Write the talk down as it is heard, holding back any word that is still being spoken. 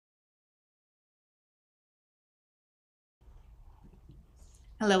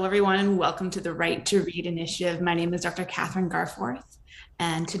Hello, everyone, and welcome to the Right to Read Initiative. My name is Dr. Catherine Garforth,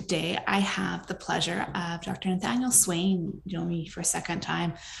 and today I have the pleasure of Dr. Nathaniel Swain joining me for a second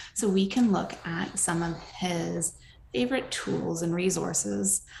time so we can look at some of his favorite tools and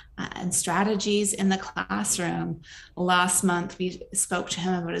resources and strategies in the classroom. Last month, we spoke to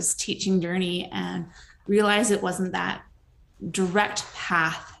him about his teaching journey and realized it wasn't that direct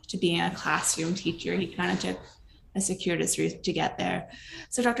path to being a classroom teacher. He kind of took a circuitous route to get there.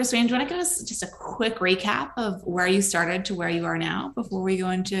 So, Dr. Swain, do you want to give us just a quick recap of where you started to where you are now before we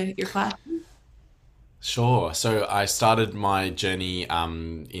go into your class? Sure. So I started my journey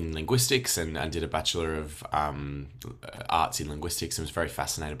in linguistics and did a Bachelor of Arts in Linguistics and was very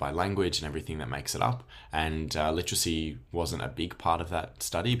fascinated by language and everything that makes it up. And literacy wasn't a big part of that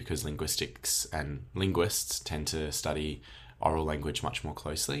study because linguistics and linguists tend to study oral language much more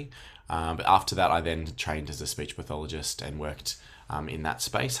closely. But after that, I then trained as a speech pathologist and worked in that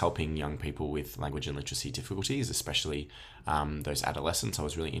space, helping young people with language and literacy difficulties, especially those adolescents I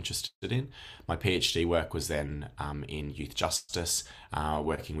was really interested in. My PhD work was then in youth justice,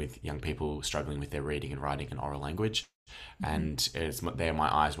 working with young people struggling with their reading and writing and oral language. And it's there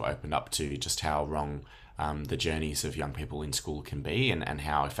my eyes were opened up to just how wrong the journeys of young people in school can be, and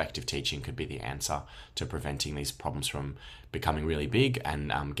how effective teaching could be the answer to preventing these problems from becoming really big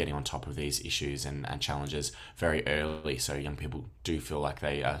and getting on top of these issues and challenges very early, so young people do feel like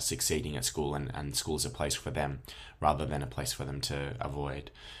they are succeeding at school, and school is a place for them rather than a place for them to avoid.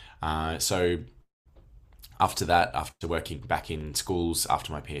 So after that, after working back in schools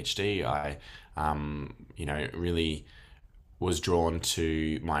after my PhD, I really was drawn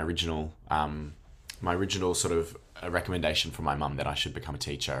to my original sort of a recommendation from my mum that I should become a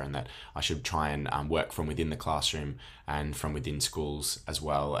teacher and that I should try and work from within the classroom and from within schools as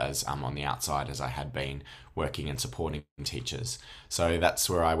well as on the outside, as I had been working and supporting teachers. So that's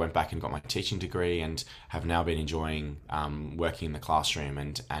where I went back and got my teaching degree and have now been enjoying working in the classroom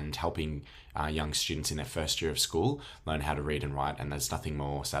and helping young students in their first year of school learn how to read and write. And there's nothing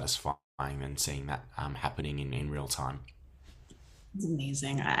more satisfying than seeing that happening in real time. It's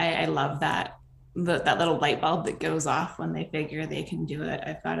amazing. I love that. That little light bulb that goes off when they figure they can do it.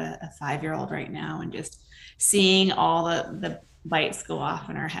 I've got a 5 year old right now, and just seeing all the lights go off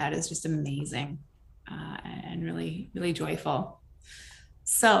in her head is just amazing and really, really joyful.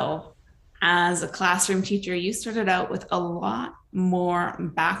 So, as a classroom teacher, you started out with a lot more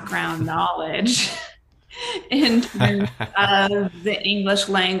background knowledge in terms of the English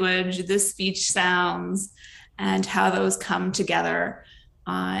language, the speech sounds, and how those come together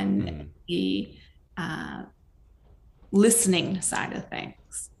on Mm, the uh, listening side of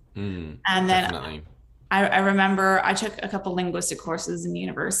things. And then definitely. I remember I took a couple linguistic courses in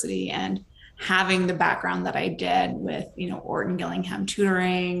university, and having the background that I did with, Orton Gillingham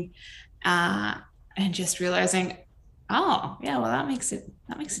tutoring, uh, and just realizing, oh yeah, well that makes it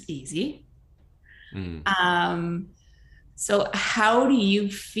easy. Mm. Um, so how do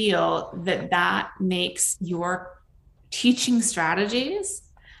you feel that that makes your teaching strategies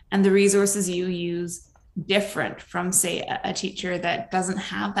and the resources you use different from, say, a teacher that doesn't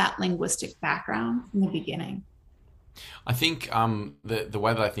have that linguistic background from the beginning? I think the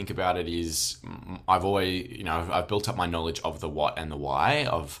way that I think about it is I've always I've built up my knowledge of the what and the why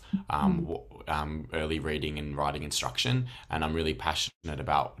of early reading and writing instruction, and I'm really passionate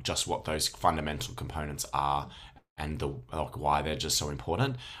about just what those fundamental components are and the like why they're just so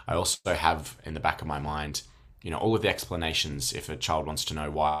important. I also have in the back of my mind, all of the explanations if a child wants to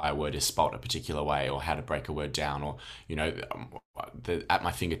know why a word is spelt a particular way or how to break a word down, or at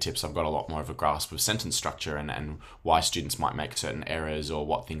my fingertips I've got a lot more of a grasp of sentence structure and why students might make certain errors or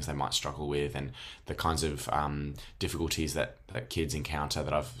what things they might struggle with, and the kinds of difficulties that kids encounter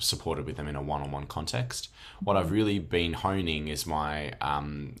that I've supported with them in a one-on-one context. What I've really been honing is my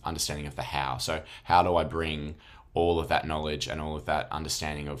understanding of the how. So how do I bring all of that knowledge and all of that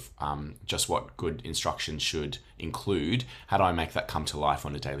understanding of just what good instruction should include? How do I make that come to life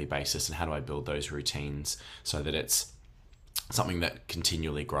on a daily basis, and how do I build those routines so that it's something that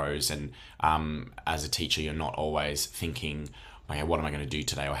continually grows? And as a teacher, you're not always thinking, okay, what am I going to do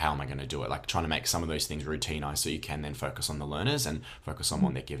today, or how am I going to do it? Like trying to make some of those things routinized so you can then focus on the learners and focus on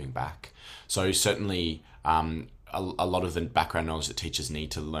what they're giving back. So certainly a lot of the background knowledge that teachers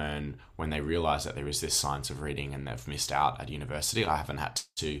need to learn when they realize that there is this science of reading and they've missed out at university. I haven't had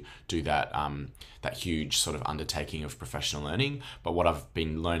to do that huge sort of undertaking of professional learning, but what I've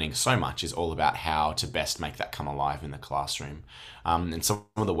been learning so much is all about how to best make that come alive in the classroom. And some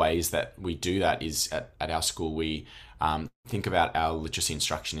of the ways that we do that is at our school we think about our literacy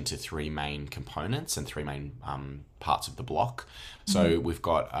instruction into three main components and three main parts of the block. So we've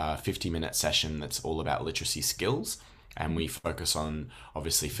got a 50-minute session that's all about literacy skills. And we focus on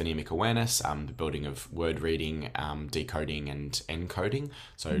obviously phonemic awareness, the building of word reading, decoding, and encoding.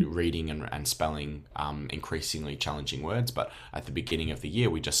 So reading and spelling increasingly challenging words. But at the beginning of the year,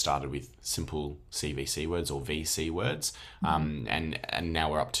 we just started with simple CVC words or VC words, and now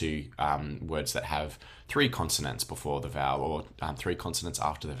we're up to words that have three consonants before the vowel or three consonants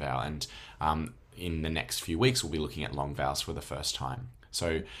after the vowel. And in the next few weeks, we'll be looking at long vowels for the first time.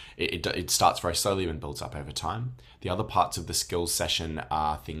 So it starts very slowly and builds up over time. The other parts of the skills session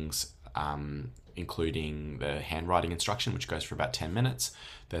are things including the handwriting instruction, which goes for about 10 minutes.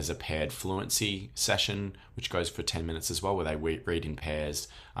 There's a paired fluency session, which goes for 10 minutes as well, where they read in pairs,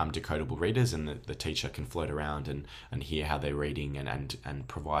 decodable readers, and the teacher can float around and hear how they're reading and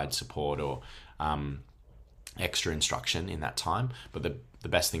provide support or extra instruction in that time. But the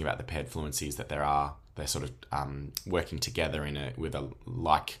best thing about the paired fluency is that they're sort of working together with a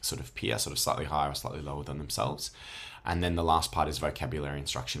like sort of peer, sort of slightly higher or slightly lower than themselves. And then the last part is vocabulary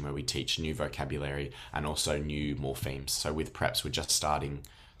instruction, where we teach new vocabulary and also new morphemes. So with preps, we're just starting.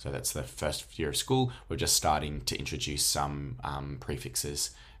 So that's the first year of school. We're just starting to introduce some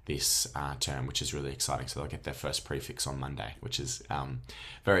prefixes this term, which is really exciting. So they'll get their first prefix on Monday, which is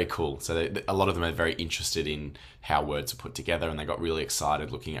very cool. So a lot of them are very interested in how words are put together, and they got really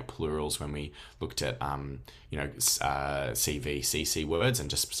excited looking at plurals when we looked at CV, CC words,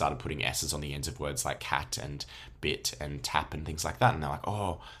 and just started putting S's on the ends of words like cat and bit and tap and things like that. And they're like,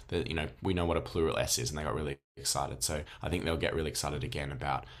 we know what a plural S is, and they got really excited. So I think they'll get really excited again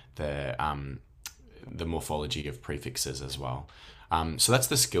about the morphology of prefixes as well. So that's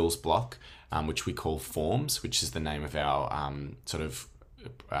the skills block, which we call forms, which is the name of our sort of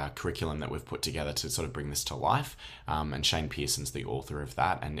curriculum that we've put together to sort of bring this to life. And Shane Pearson's the author of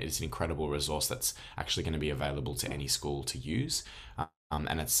that, and it's an incredible resource that's actually going to be available to any school to use.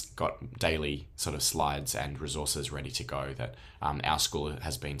 And it's got daily sort of slides and resources ready to go that our school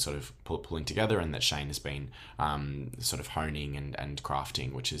has been sort of pulling together, and that Shane has been sort of honing and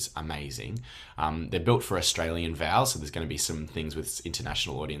crafting, which is amazing. They're built for Australian vowels, so there's going to be some things with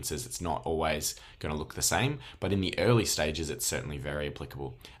international audiences. It's not always going to look the same, but in the early stages, it's certainly very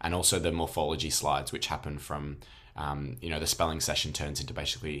applicable. And also the morphology slides, which happen from the spelling session turns into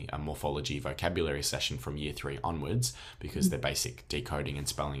basically a morphology vocabulary session from year 3 onwards, because their basic decoding and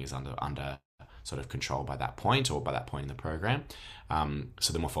spelling is under sort of control by that point, or by that point in the program.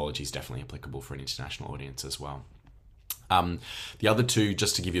 So the morphology is definitely applicable for an international audience as well. The other two,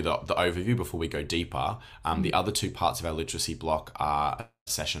 just to give you the overview before we go deeper, the other two parts of our literacy block are a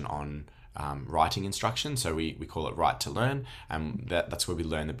session on writing instruction. So we call it Write to Learn, and that's where we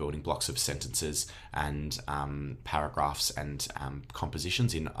learn the building blocks of sentences and paragraphs and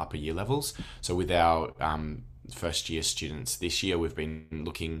compositions in upper year levels. So with our first year students this year, we've been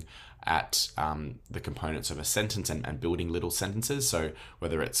looking at the components of a sentence and building little sentences. So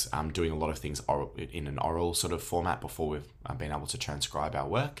whether it's doing a lot of things in an oral sort of format before we've been able to transcribe our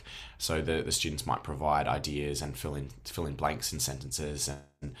work. So the students might provide ideas and fill in blanks in sentences,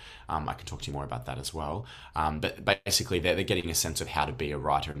 and I can talk to you more about that as well. But basically they're getting a sense of how to be a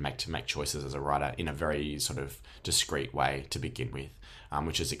writer and make choices as a writer in a very sort of discreet way to begin with.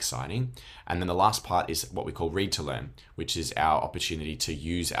 Which is exciting. And then the last part is what we call Read to Learn, which is our opportunity to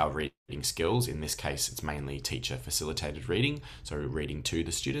use our reading skills. In this case, it's mainly teacher facilitated reading, so reading to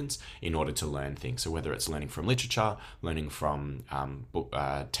the students in order to learn things. So whether it's learning from literature, learning from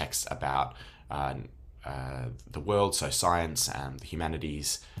texts about the world, so science, the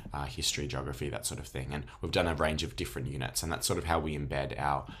humanities, history, geography, that sort of thing. And we've done a range of different units, and that's sort of how we embed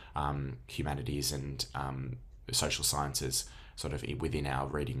our humanities and social sciences sort of within our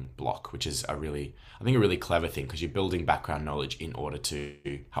reading block, which is a really clever thing, because you're building background knowledge in order to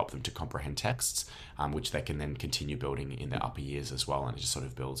help them to comprehend texts, which they can then continue building in their upper years as well, and it just sort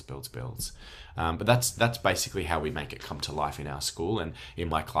of builds. But that's basically how we make it come to life in our school. And in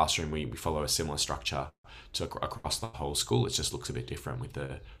my classroom, we follow a similar structure across the whole school. It just looks a bit different with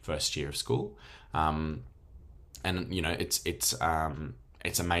the first year of school. And it's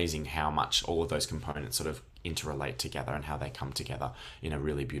amazing how much all of those components sort of interrelate together and how they come together in a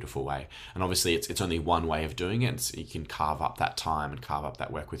really beautiful way. And obviously it's only one way of doing it. You can carve up that time and carve up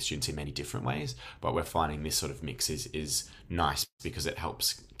that work with students in many different ways, but we're finding this sort of mix is nice, because it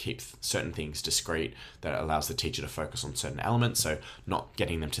helps keep certain things discrete, that allows the teacher to focus on certain elements, so not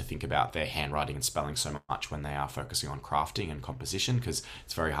getting them to think about their handwriting and spelling so much when they are focusing on crafting and composition, because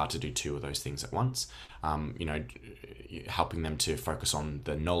it's very hard to do two of those things at once. Helping them to focus on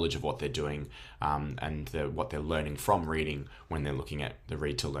the knowledge of what they're doing and what they're learning from reading when they're looking at the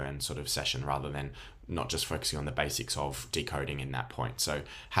read to learn sort of session, rather than not just focusing on the basics of decoding in that point. So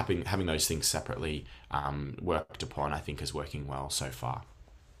having those things separately worked upon, I think, is working well so far.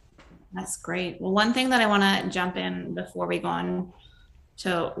 That's great. Well, one thing that I want to jump in before we go on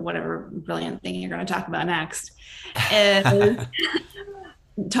to whatever brilliant thing you're going to talk about next is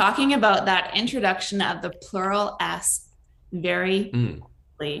talking about that introduction of the plural S very Mm,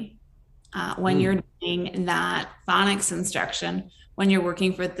 quickly when mm, you're doing that phonics instruction, when you're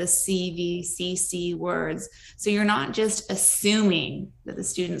working for the CVCC words. So you're not just assuming that the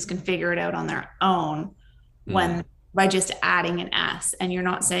students can figure it out on their own mm, when by just adding an S, and you're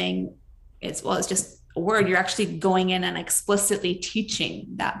not saying it's just a word. You're actually going in and explicitly teaching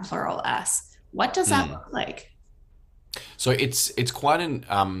that plural S. What does that mm. look like? So it's quite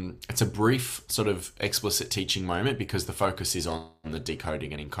an it's a brief sort of explicit teaching moment, because the focus is on the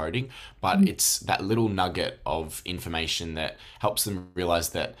decoding and encoding, but it's that little nugget of information that helps them realize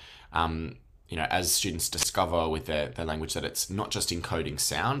that as students discover with their language, that it's not just encoding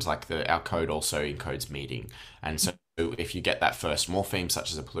sound, like our code also encodes meaning. And so if you get that first morpheme,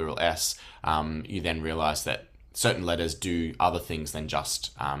 such as a plural S, you then realize that certain letters do other things than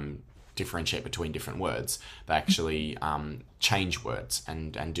just differentiate between different words. They actually change words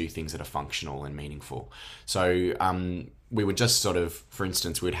and do things that are functional and meaningful. So we would just sort of, for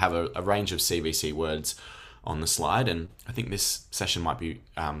instance, we'd have a range of CVC words on the slide, and I think this session might be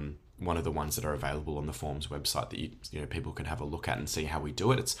one of the ones that are available on the Forms website that people can have a look at and see how we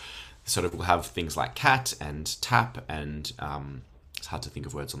do it. It's sort of, we'll have things like cat and tap and it's hard to think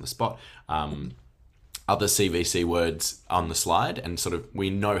of words on the spot. Other CVC words on the slide, and sort of we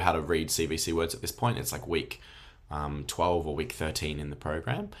know how to read CVC words at this point. It's like week 12 or week 13 in the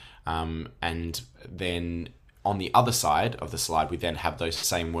program. And then on the other side of the slide, we then have those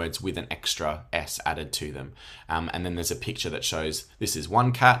same words with an extra S added to them. And then there's a picture that shows this is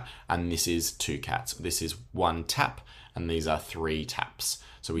one cat and this is two cats. This is one tap and these are three taps.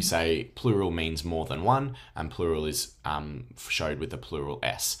 So we say plural means more than one, and plural is showed with the plural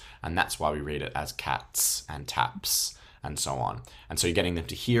S. And that's why we read it as cats and taps and so on. And so you're getting them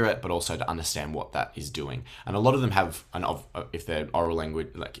to hear it, but also to understand what that is doing. And a lot of them have, if they're oral language,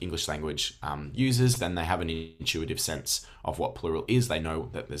 like English language users, then they have an intuitive sense of what plural is. They know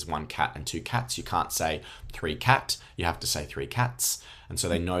that there's one cat and two cats. You can't say three cat, you have to say three cats. And so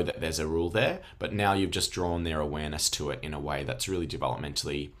they know that there's a rule there, but now you've just drawn their awareness to it in a way that's really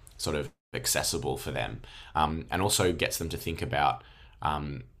developmentally sort of accessible for them, and also gets them to think about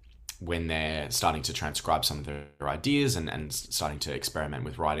when they're starting to transcribe some of their ideas and starting to experiment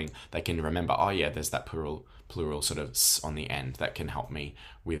with writing, they can remember, oh yeah, there's that plural sort of s on the end that can help me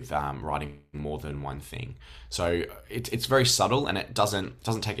with writing more than one thing. So it's very subtle, and it doesn't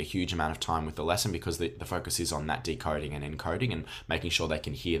take a huge amount of time with the lesson, because the focus is on that decoding and encoding and making sure they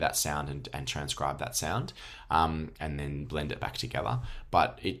can hear that sound and transcribe that sound, and then blend it back together.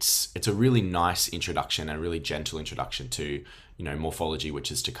 But it's a really nice introduction, and a really gentle introduction to morphology,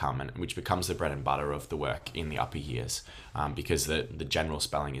 which is to come, and which becomes the bread and butter of the work in the upper years, because the general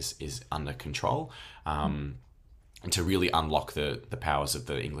spelling is under control, and to really unlock the powers of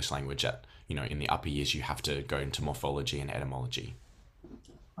the English language in the upper years, you have to go into morphology and etymology.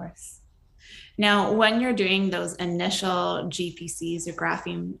 Of course. Now, when you're doing those initial GPCs or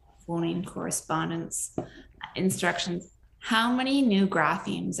grapheme phoneme correspondence instructions, how many new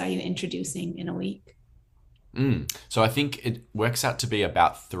graphemes are you introducing in a week? So I think it works out to be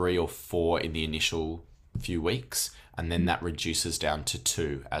about 3 or 4 in the initial few weeks, and then that reduces down to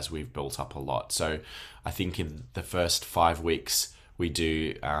 2 as we've built up a lot. So I think in the first 5 weeks we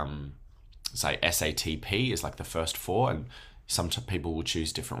do say SATP is like the first 4, and some people will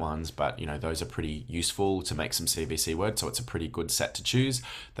choose different ones, but those are pretty useful to make some CVC words, so it's a pretty good set to choose.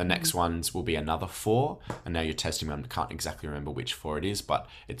 The next ones will be another 4, and now you're testing me. I can't exactly remember which 4 it is, but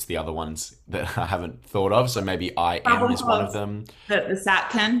it's the other ones that I haven't thought of. So maybe IM is one of them. The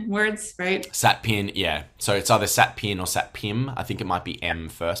SATPIN words, right? SATPIN, yeah. So it's either SATPIN or SATPIM. I think it might be M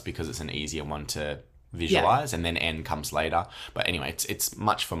first because it's an easier one to visualize, and then N comes later. But anyway, it's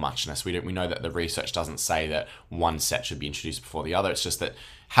much for muchness. We know that the research doesn't say that one set should be introduced before the other. It's just that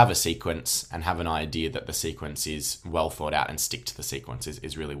have a sequence and have an idea that the sequence is well thought out, and stick to the sequence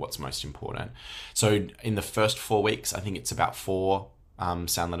is really what's most important. So in the first 4 weeks, I think it's about 4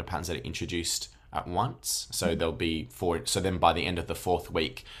 sound letter patterns that are introduced at once. So there'll be 4. So then by the end of the 4th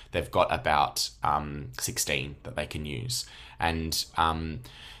week, they've got about 16 that they can use. And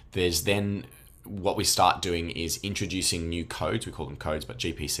there's then what we start doing is introducing new codes. We call them codes, but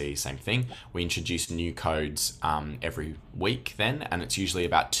GPC, same thing. We introduce new codes every week then, and it's usually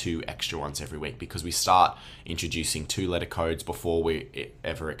about 2 extra ones every week, because we start introducing 2-letter codes before we're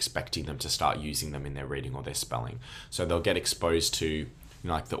ever expecting them to start using them in their reading or their spelling. So they'll get exposed to,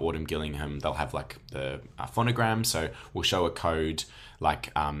 like the Autumn Gillingham, they'll have like the phonogram. So we'll show a code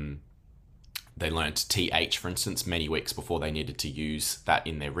like they learnt TH, for instance, many weeks before they needed to use that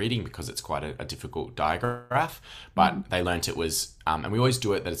in their reading, because it's quite a difficult digraph. But they learnt it was, and we always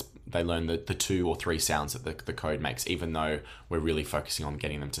do it that they learn the 2 or 3 sounds that the code makes, even though we're really focusing on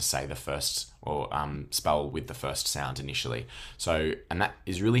getting them to say the first, or spell with the first sound initially. So, and that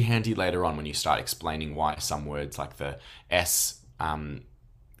is really handy later on when you start explaining why some words like the S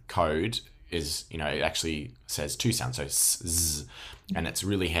code is, it actually says 2 sounds, so z, and it's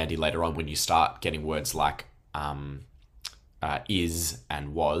really handy later on when you start getting words like is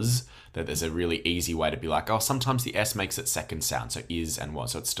and was, that there's a really easy way to be like, oh, sometimes the S makes its second sound, so is and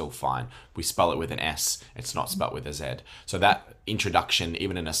was, so it's still fine. We spell it with an S, it's not spelled with a Z. So that introduction,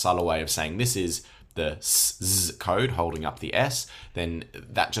 even in a subtle way of saying this is the Z code holding up the S, then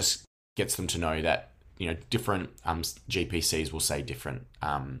that just gets them to know that, different GPCs will say different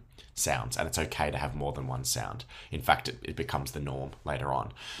sounds, and it's okay to have more than one sound. In fact, it becomes the norm later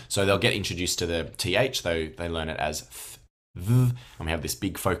on. So they'll get introduced to the TH, though they learn it as th, and we have this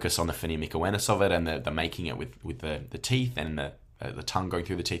big focus on the phonemic awareness of it, and the making it with the teeth and the tongue going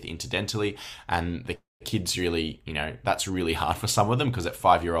through the teeth interdentally. And the kids really, that's really hard for some of them, because at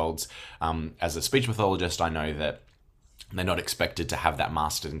 5-year-olds, as a speech pathologist, I know that they're not expected to have that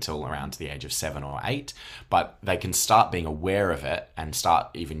mastered until around the age of 7 or 8, but they can start being aware of it and start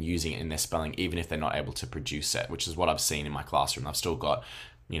even using it in their spelling, even if they're not able to produce it, which is what I've seen in my classroom. I've still got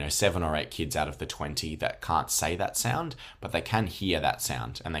 7 or 8 kids out of the 20 that can't say that sound, but they can hear that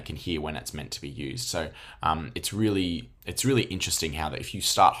sound, and they can hear when it's meant to be used. So it's really interesting how that if you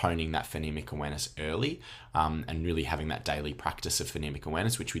start honing that phonemic awareness early, and really having that daily practice of phonemic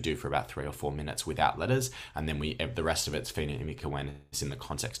awareness, which we do for about 3 or 4 minutes without letters, and then the rest of it's phonemic awareness in the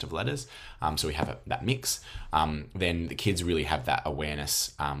context of letters. So we have that mix. Then the kids really have that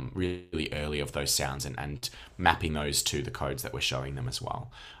awareness really early of those sounds, and mapping those to the codes that we're showing them as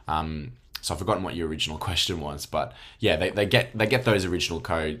well. So I've forgotten what your original question was, but yeah, they get those original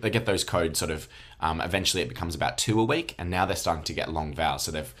code. They get those codes sort of. Eventually, it becomes about 2 a week, and now they're starting to get long vowels.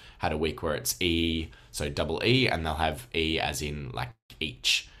 So they've had a week where it's E, so double E, and they'll have E as in like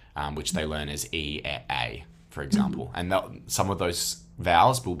each, which they learn as E-A, for example. And some of those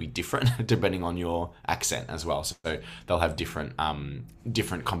vowels will be different depending on your accent as well. So they'll have different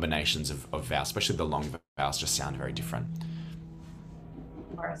combinations of vowels, especially the long vowels just sound very different.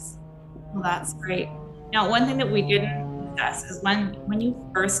 Of course. Well, that's great. Now, one thing that we didn't discuss is when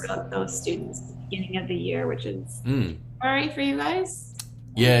you first got those students at the beginning of the year, which is February for you guys.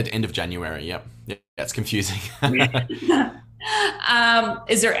 Yeah, at the end of January. Yep. Yeah, it's confusing.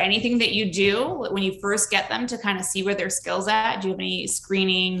 Is there anything that you do when you first get them to kind of see where their skills at? Do you have any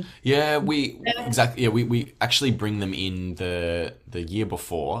screening? Yeah, exactly. Yeah, we actually bring them in the year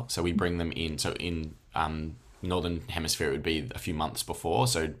before. So we bring them in. So in Northern Hemisphere, it would be a few months before.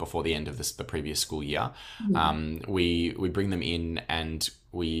 So before the end of the previous school year, we bring them in, and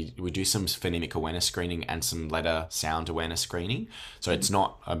we do some phonemic awareness screening and some letter sound awareness screening. So it's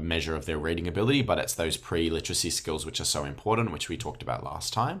not a measure of their reading ability, but it's those pre-literacy skills which are so important, which we talked about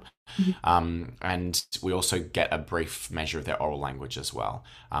last time. And we also get a brief measure of their oral language as well.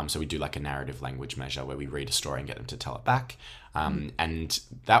 So we do like a narrative language measure where we read a story and get them to tell it back. And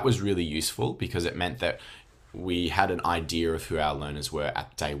that was really useful because it meant that we had an idea of who our learners were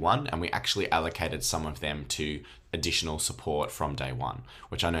at day 1, and we actually allocated some of them to additional support from day 1,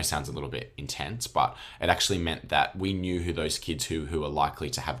 which I know sounds a little bit intense, but it actually meant that we knew who those kids who are likely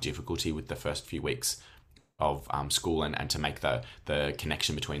to have difficulty with the first few weeks of school, and to make the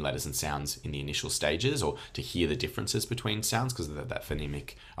connection between letters and sounds in the initial stages, or to hear the differences between sounds because of that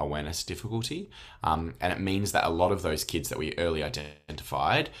phonemic awareness difficulty. And it means that a lot of those kids that we early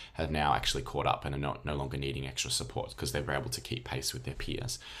identified have now actually caught up and are no longer needing extra support because they were able to keep pace with their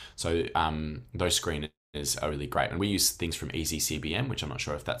peers. So those screeners are really great. And we use things from Easy CBM, which I'm not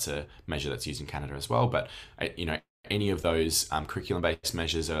sure if that's a measure that's used in Canada as well, but any of those curriculum-based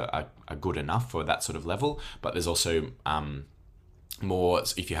measures are good enough for that sort of level. But there's also more,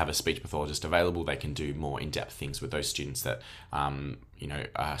 if you have a speech pathologist available, they can do more in-depth things with those students that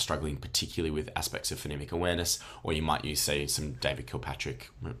are struggling particularly with aspects of phonemic awareness, or you might use, say, some David Kilpatrick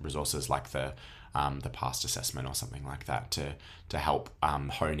resources like the past assessment or something like that to help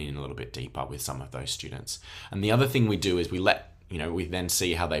hone in a little bit deeper with some of those students. And the other thing we do is we let we then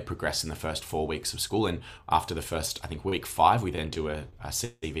see how they progress in the first 4 weeks of school. And after the first, I think, week 5, we then do a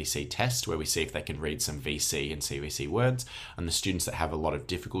CVC test where we see if they can read some VC and CVC words. And the students that have a lot of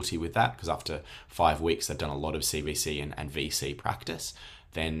difficulty with that, because after 5 weeks they've done a lot of CVC and VC practice,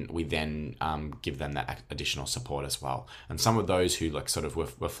 then we then give them that additional support as well. And some of those who like sort of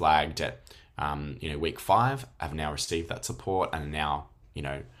were flagged at week 5 have now received that support, and now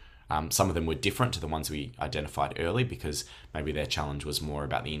some of them were different to the ones we identified early because maybe their challenge was more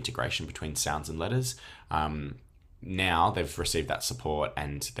about the integration between sounds and letters. Now they've received that support,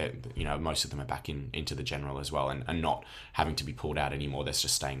 and most of them are back into the general as well, and not having to be pulled out anymore. They're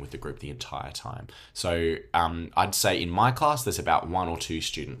just staying with the group the entire time. So I'd say in my class there's about 1 or 2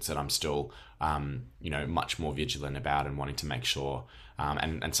 students that I'm still much more vigilant about and wanting to make sure.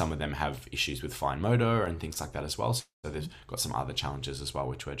 And some of them have issues with fine motor and things like that as well. So they've got some other challenges as well,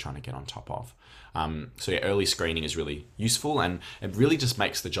 which we're trying to get on top of. So early screening is really useful, and it really just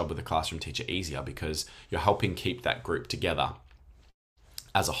makes the job of the classroom teacher easier because you're helping keep that group together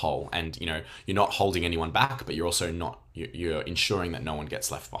as a whole. And, you're not holding anyone back, but you're also you're ensuring that no one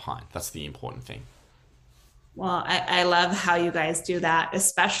gets left behind. That's the important thing. Well, I love how you guys do that,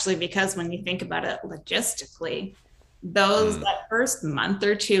 especially because when you think about it logistically, that first month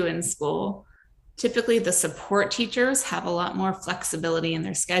or 2 in school, typically the support teachers have a lot more flexibility in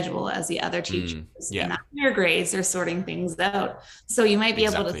their schedule as the other teachers. Yeah. And higher grades are sorting things out. So you might be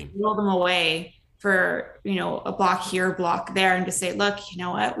able to throw them away for, a block here, a block there, and just say, look, you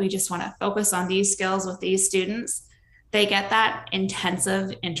know what, we just want to focus on these skills with these students. They get that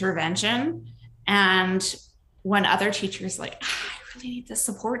intensive intervention. And when other teachers I really need the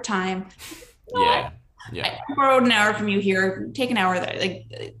support time. Yeah. I borrowed an hour from you here, take an hour there,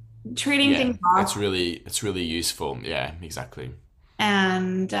 trading things off. It's really useful. Yeah, exactly.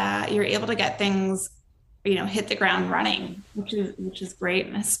 And you're able to get things, hit the ground running, which is great.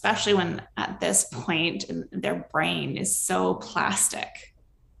 And especially when at this point their brain is so plastic.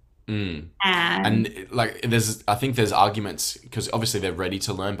 And I think there's arguments because obviously they're ready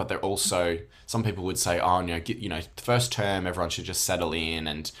to learn, but they're also, some people would say, the first term everyone should just settle in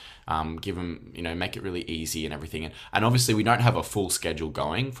and give them, make it really easy and everything. And obviously we don't have a full schedule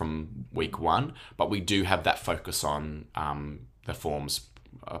going from week 1, but we do have that focus on the forms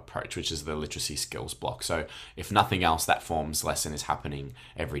approach, which is the literacy skills block. So if nothing else, that forms lesson is happening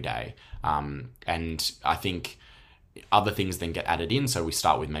every day. And I think other things then get added in. So we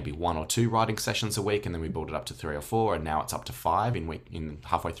start with maybe 1 or 2 writing sessions a week, and then we build it up to 3 or 4, and now it's up to 5 in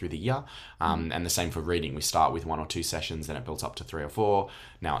halfway through the year. And the same for reading. We start with 1 or 2 sessions, then it builds up to 3 or 4.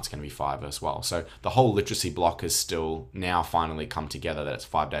 Now it's going to be 5 as well. So the whole literacy block has still now finally come together that it's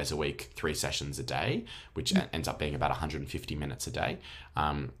 5 days a week, 3 sessions a day, which ends up being about 150 minutes a day,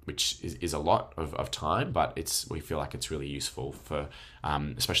 which is a lot of time, but we feel like it's really useful for,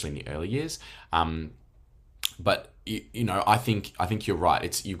 especially in the early years. But I think you're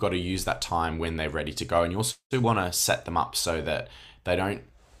right. You've got to use that time when they're ready to go, and you also want to set them up so that they don't,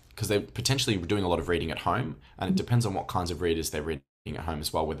 because they're potentially doing a lot of reading at home, and it depends on what kinds of readers they're reading at home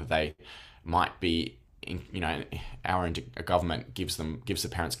as well. Whether they might be, our government gives the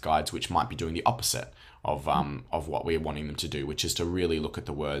parents guides which might be doing the opposite of what we're wanting them to do, which is to really look at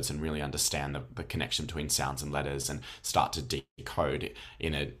the words and really understand the connection between sounds and letters and start to decode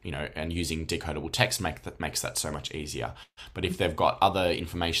and using decodable text makes that so much easier. But if they've got other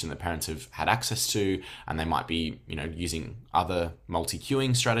information that parents have had access to, and they might be, using other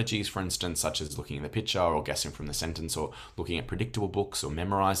multi-cueing strategies, for instance, such as looking at the picture or guessing from the sentence or looking at predictable books or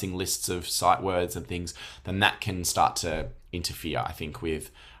memorizing lists of sight words and things, then that can start to interfere, I think,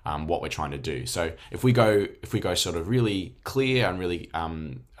 with what we're trying to do. So if we go sort of really clear and really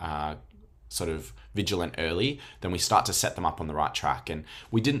sort of vigilant early, then we start to set them up on the right track. And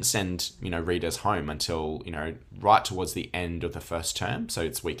we didn't send readers home until right towards the end of the first term, so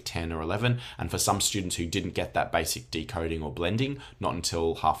it's week 10 or 11. And for some students who didn't get that basic decoding or blending, not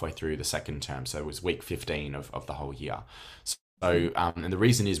until halfway through the second term, so it was week 15 of the whole year. So, and the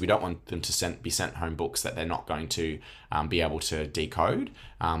reason is we don't want them to be sent home books that they're not going to be able to decode,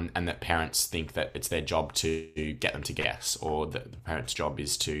 and that parents think that it's their job to get them to guess, or that the parents' job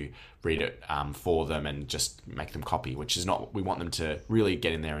is to read it for them and just make them copy, which is not, we want them to really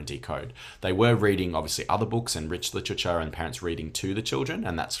get in there and decode. They were reading obviously other books and rich literature, and parents reading to the children,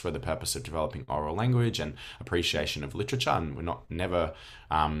 and that's for the purpose of developing oral language and appreciation of literature, and we're never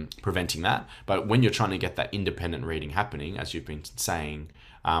preventing that. But when you're trying to get that independent reading happening, as you've been saying,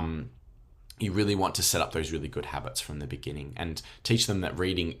 you really want to set up those really good habits from the beginning and teach them that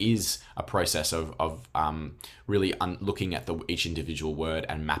reading is a process of really looking at each individual word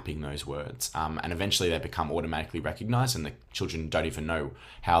and mapping those words. And eventually they become automatically recognized, and the children don't even know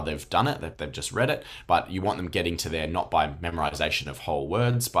how they've done it. They've just read it. But you want them getting to there not by memorization of whole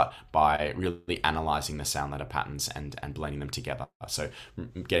words, but by really analyzing the sound letter patterns and blending them together. So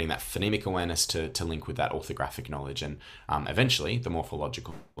getting that phonemic awareness to link with that orthographic knowledge, and eventually the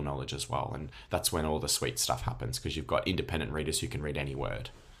morphological knowledge as well. And that's when all the sweet stuff happens, because you've got independent readers who can read any word.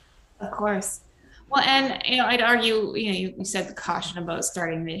 Of course. Well, and I'd argue, you said the caution about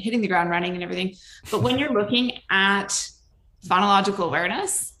hitting the ground running and everything, but when you're looking at phonological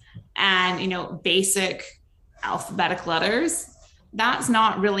awareness and basic alphabetic letters, that's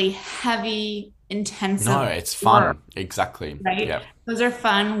not really heavy, intensive. No, it's work, fun. Exactly. right? Yeah. Those are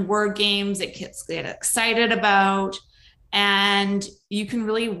fun word games that kids get excited about, and you can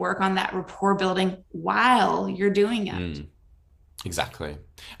really work on that rapport building while you're doing it. Exactly.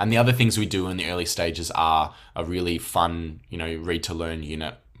 And the other things we do in the early stages are a really fun, read to learn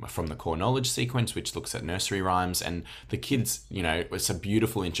unit from the core knowledge sequence, which looks at nursery rhymes. And the kids, it's a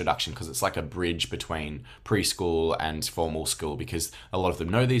beautiful introduction because it's like a bridge between preschool and formal school, because a lot of them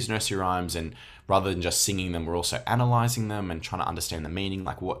know these nursery rhymes, and rather than just singing them, we're also analyzing them and trying to understand the meaning.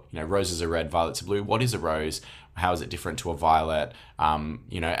 Like, what, roses are red, violets are blue. What is a rose? How is it different to a violet? And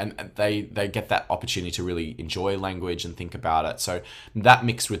they get that opportunity to really enjoy language and think about it. So that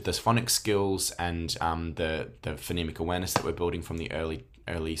mixed with the phonics skills and the phonemic awareness that we're building from the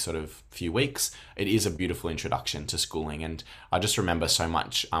early sort of few weeks, it is a beautiful introduction to schooling. And I just remember so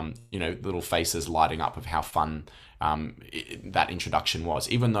much, little faces lighting up of how fun that introduction was,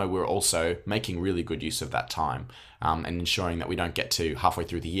 even though we're also making really good use of that time, and ensuring that we don't get to halfway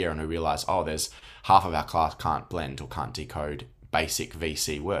through the year and we realize, oh, there's half of our class can't blend or can't decode basic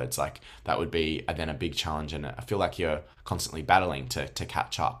VC words. Like, that would be then a big challenge, and I feel like you're constantly battling to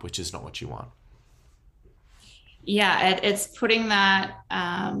catch up, which is not what you want. Yeah, it's putting that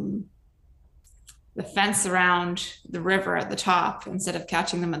the fence around the river at the top instead of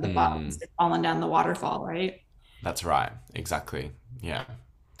catching them at the bottom, Mm, they're falling down the waterfall, right? that's right. Exactly. Yeah.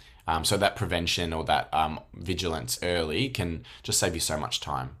 So that prevention or that vigilance early can just save you so much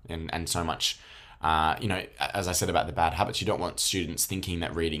time and so much. As I said about the bad habits, you don't want students thinking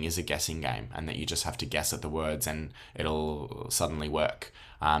that reading is a guessing game and that you just have to guess at the words and it'll suddenly work.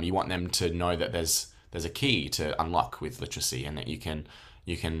 You want them to know that there's a key to unlock with literacy, and that you can,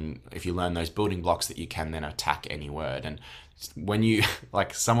 if you learn those building blocks, that you can then attack any word. And when you,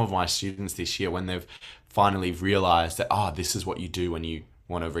 like some of my students this year, when they've finally realized that, oh, this is what you do when you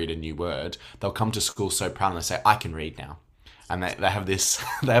want to read a new word, they'll come to school so proud and they say, I can read now. And they have this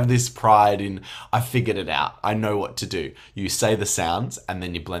they have this pride in, I figured it out. I know what to do. You say the sounds and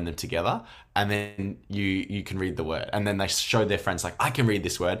then you blend them together, and then you can read the word. And then they show their friends, like, I can read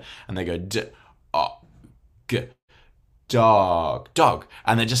this word, and they go oh, g, dog,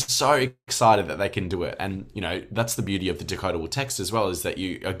 and they're just so excited that they can do it. And that's the beauty of the decodable text as well, is that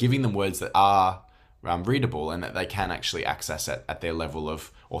you are giving them words that are readable and that they can actually access it at their level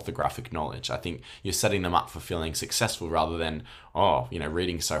of orthographic knowledge. I think you're setting them up for feeling successful rather than,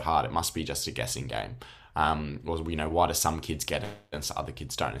 reading so hard, it must be just a guessing game. Or why do some kids get it and some other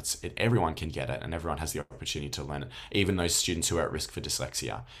kids don't? Everyone can get it, and everyone has the opportunity to learn it. Even those students who are at risk for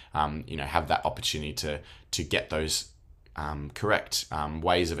dyslexia, have that opportunity to get those correct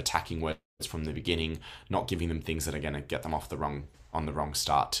ways of attacking words from the beginning, not giving them things that are going to get them on the wrong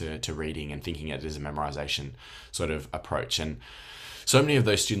start to reading and thinking it is a memorization sort of approach. And so many of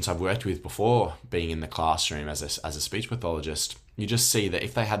those students I've worked with before being in the classroom as a speech pathologist, you just see that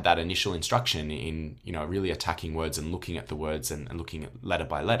if they had that initial instruction in, really attacking words and looking at the words and looking at letter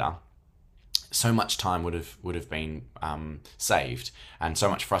by letter, so much time would have been saved, and so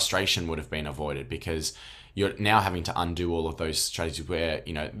much frustration would have been avoided, because you're now having to undo all of those strategies where,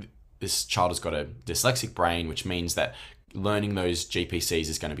 this child has got a dyslexic brain, which means that learning those GPCs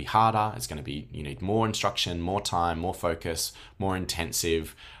is going to be harder. It's going to be, you need more instruction, more time, more focus, more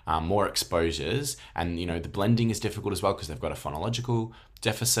intensive, more exposures. And, the blending is difficult as well because they've got a phonological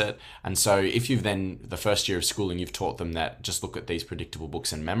deficit. And so if you've then, the first year of schooling, you've taught them that just look at these predictable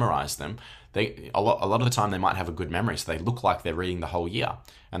books and memorize them, a lot of the time they might have a good memory. So they look like they're reading the whole year,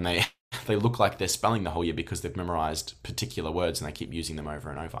 and they look like they're spelling the whole year because they've memorized particular words and they keep using them over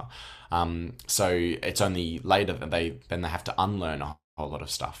and over. So it's only later that they have to unlearn a whole lot of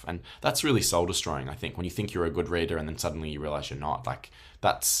stuff. And that's really soul destroying, I think, when you think you're a good reader and then suddenly you realize you're not. Like,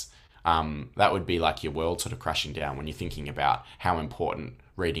 that's that would be like your world sort of crashing down when you're thinking about how important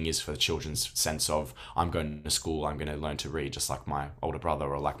reading is for the children's sense of, I'm going to school, I'm going to learn to read just like my older brother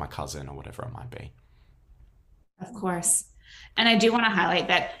or like my cousin or whatever it might be. Of course. And I do want to highlight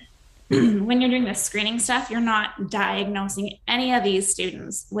that when you're doing the screening stuff, you're not diagnosing any of these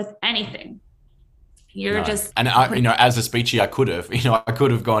students with anything. You're No, just and as a speechy, I could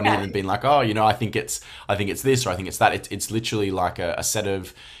have gone in yeah, and been like, oh, I think it's this, or I think it's that. It's literally like a set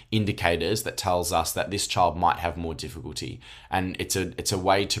of indicators that tells us that this child might have more difficulty, and it's a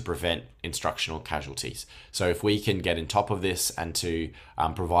way to prevent instructional casualties. So if we can get on top of this and to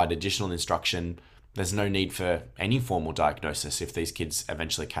provide additional instruction, there's no need for any formal diagnosis if these kids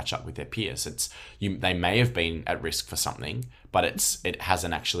eventually catch up with their peers. They may have been at risk for something, but it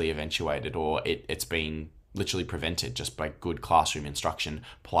hasn't actually eventuated, or it's been literally prevented just by good classroom instruction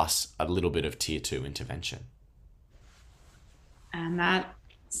plus a little bit of tier two intervention. and that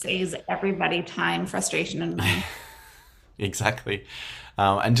saves everybody time, frustration, and money. Exactly.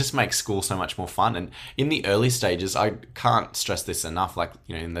 And just makes school so much more fun. And in the early stages, I can't stress this enough. Like,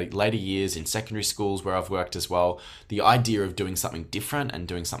 in the later years in secondary schools where I've worked as well, the idea of doing something different and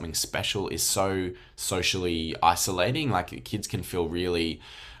doing something special is so socially isolating. Like, kids can feel really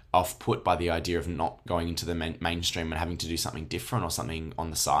off put by the idea of not going into the mainstream and having to do something different or something on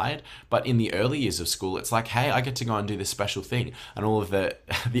the side. But in the early years of school, it's like, hey, I get to go and do this special thing. And all of the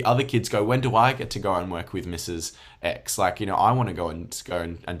other kids go, when do I get to go and work with Mrs. X? Like, I want to go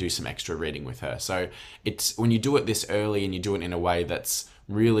and do some extra reading with her. So it's when you do it this early and you do it in a way that's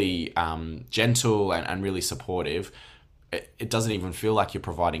really gentle and really supportive, it doesn't even feel like you're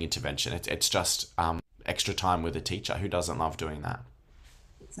providing intervention. It's just extra time with a teacher. Who doesn't love doing that?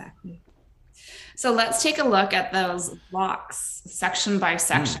 Exactly. So let's take a look at those blocks section by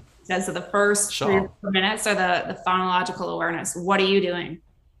section. So the first three or Sure. 4 minutes are the phonological awareness. What are you doing?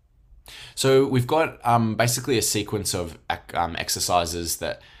 So we've got basically a sequence of exercises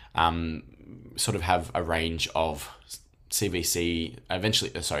that sort of have a range of CVC,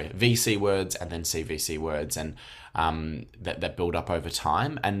 VC words and then CVC words, and that build up over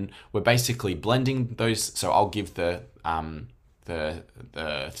time. And we're basically blending those. So I'll give the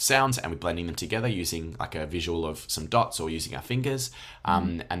sounds and we're blending them together using like a visual of some dots or using our fingers,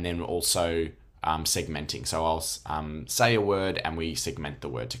 and then also segmenting. So I'll say a word and we segment the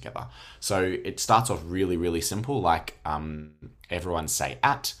word together. So it starts off really, really simple, like everyone say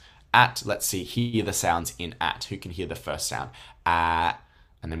at, let's see, hear the sounds in at. Who can hear the first sound? And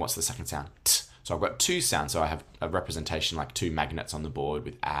then what's the second sound? T. So I've got two sounds. So I have a representation like two magnets on the board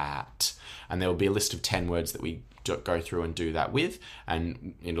with at. And there will be a list of 10 words that we go through and do that with.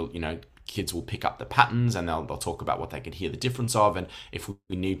 And kids will pick up the patterns and they'll talk about what they can hear the difference of. And if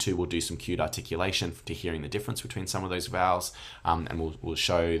we need to, we'll do some cued articulation to hearing the difference between some of those vowels. And we'll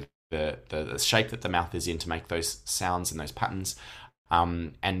show the shape that the mouth is in to make those sounds and those patterns.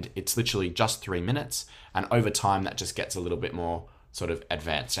 And it's literally just 3 minutes. And over time, that just gets a little bit more sort of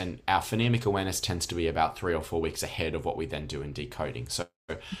advanced. And our phonemic awareness tends to be about 3 or 4 weeks ahead of what we then do in decoding. So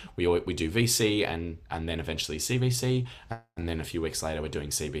we do VC and then eventually CVC. And then a few weeks later, we're doing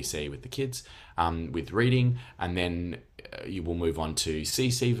CVC with the kids with reading. And then you will move on to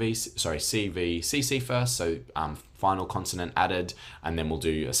CVCC first. So final consonant added, and then we'll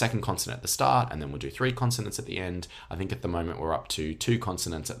do a second consonant at the start, and then we'll do 3 consonants at the end. I think at the moment we're up to 2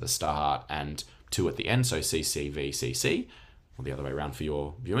 consonants at the start and 2 at the end, so CCVCC, or the other way around for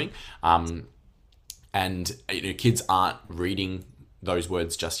your viewing. And kids aren't reading those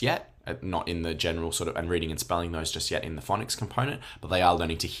words just yet, not in the general sort of, and reading and spelling those just yet in the phonics component, but they are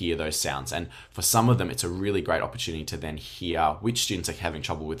learning to hear those sounds. And for some of them, it's a really great opportunity to then hear which students are having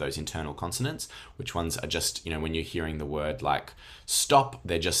trouble with those internal consonants, which ones are just, when you're hearing the word like stop,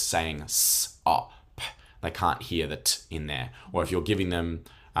 they're just saying stop. They can't hear the t in there. Or if you're giving them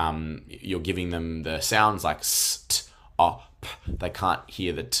the sounds like st, op, they can't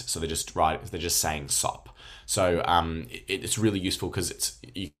hear the t, so they're just saying sop. So it's really useful because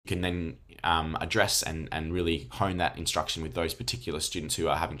you can then address and really hone that instruction with those particular students who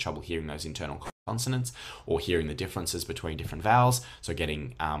are having trouble hearing those internal consonants or hearing the differences between different vowels. So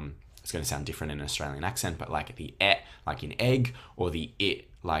getting, it's going to sound different in an Australian accent, but like the like in egg, or the it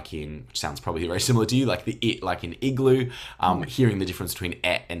like in, which sounds probably very similar to you, like the it like in igloo. Hearing the difference between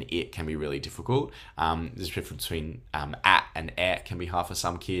and it can be really difficult. There's a difference between at and can be hard for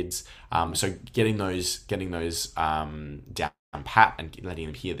some kids. So getting those down pat and letting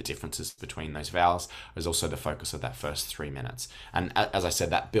them hear the differences between those vowels is also the focus of that first 3 minutes. And as I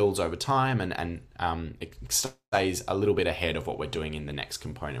said, that builds over time and it stays a little bit ahead of what we're doing in the next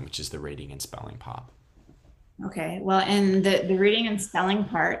component, which is the reading and spelling part. Okay. Well, in the reading and spelling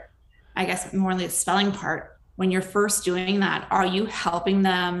part, I guess more the spelling part, when you're first doing that, are you helping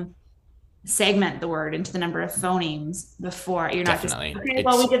them segment the word into the number of phonemes before you're not just, Definitely. okay,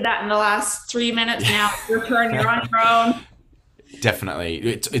 well, we did that in the last 3 minutes. Now it's your turn, you're on your own. Definitely.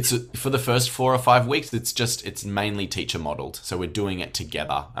 It's for the first 4 or 5 weeks. It's mainly teacher modeled. So we're doing it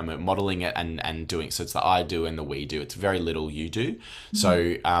together and we're modeling it and doing. So it's the I do and the we do. It's very little you do.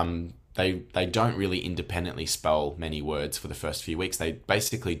 So they don't really independently spell many words for the first few weeks. They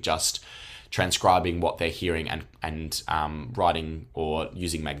basically just transcribing what they're hearing and writing or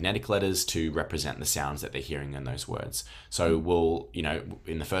using magnetic letters to represent the sounds that they're hearing in those words. So we'll,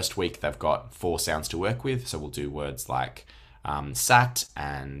 in the first week, they've got 4 sounds to work with. So we'll do words like sat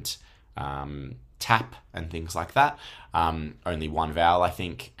and tap and things like that. Only one vowel, I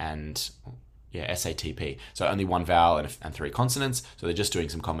think, and yeah, SATP. So only one vowel and 3 consonants. So they're just doing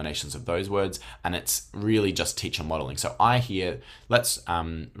some combinations of those words, and it's really just teacher modeling. So I hear, let's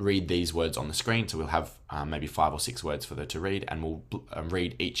read these words on the screen. So we'll have maybe 5 or 6 words for them to read, and we'll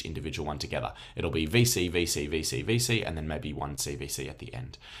read each individual one together. It'll be VC, VC, VC, VC, and then maybe one CVC at the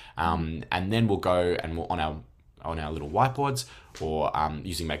end. And then we'll go and we'll on our little whiteboards or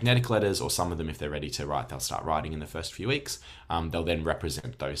using magnetic letters, or some of them, if they're ready to write, they'll start writing in the first few weeks. They'll then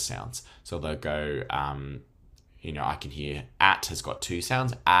represent those sounds. So they'll go, I can hear at has got 2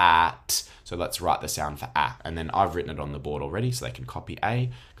 sounds, at. So let's write the sound for at. And then I've written it on the board already, so they can copy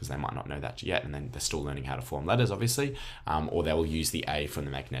A, because they might not know that yet. And then they're still learning how to form letters, obviously. Or they will use the A from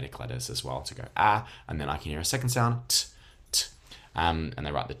the magnetic letters as well to go ah. And then I can hear a second sound, t, t. And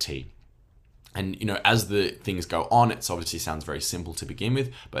they write the T. And, as the things go on, it obviously sounds very simple to begin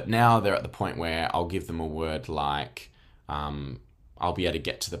with. But now they're at the point where I'll give them a word like, I'll be able to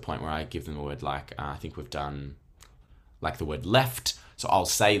get to the point where I give them a word like, I think we've done like the word left. So I'll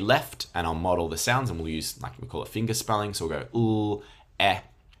say left and I'll model the sounds, and we'll use, like we call it finger spelling. So we'll go ul,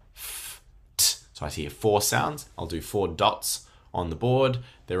 f, t. So I hear 4 sounds. I'll do 4 dots on the board.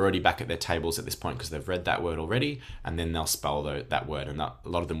 They're already back at their tables at this point because they've read that word already, and then they'll spell that word, and a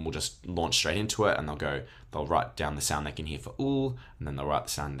lot of them will just launch straight into it, and they'll write down the sound they can hear for ul, and then they'll write the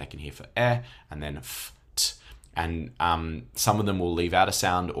sound they can hear for and then f, t. And some of them will leave out a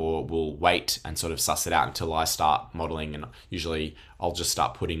sound or will wait and sort of suss it out until I start modeling, and usually I'll just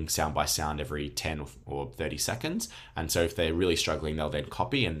start putting sound by sound every 10 or 30 seconds. And so if they're really struggling, they'll then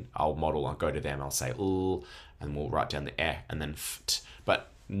copy, and I'll go to them, I'll say ul, and we'll write down the and then ft. But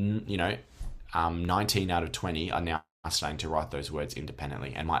 19 out of 20 are now starting to write those words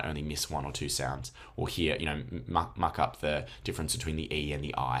independently and might only miss 1 or 2 sounds, or hear, muck up the difference between the E and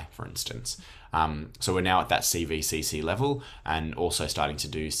the I, for instance. So we're now at that CVCC level, and also starting to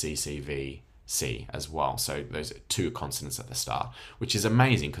do CCVC as well. So those are 2 consonants at the start, which is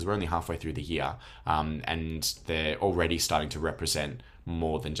amazing because we're only halfway through the year, and they're already starting to represent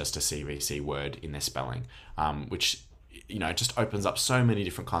more than just a CVC word in their spelling, which just opens up so many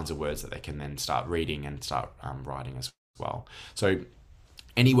different kinds of words that they can then start reading and start writing as well. So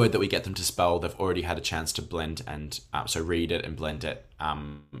any word that we get them to spell, they've already had a chance to blend and so read it and blend it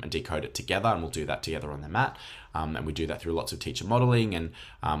and decode it together, and we'll do that together on the mat. And we do that through lots of teacher modeling, and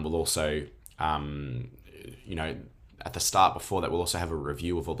we'll also, at the start before that, we'll also have a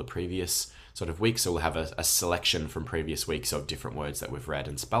review of all the previous sort of weeks. So we'll have a selection from previous weeks of different words that we've read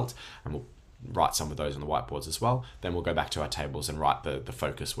and spelt, and we'll write some of those on the whiteboards as well. Then we'll go back to our tables and write the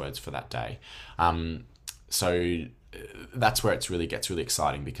focus words for that day. So that's where it gets really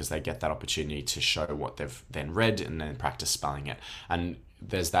exciting, because they get that opportunity to show what they've then read and then practice spelling it. And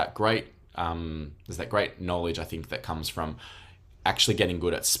there's that great knowledge, I think, that comes from actually getting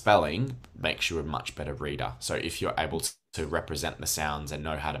good at spelling makes you a much better reader. So if you're able to represent the sounds and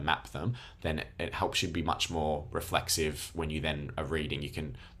know how to map them, then it helps you be much more reflexive when you then are reading. You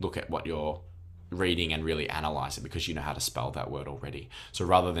can look at what you're reading and really analyze it because you know how to spell that word already. So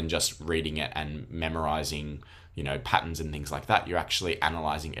rather than just reading it and memorizing, patterns and things like that, you're actually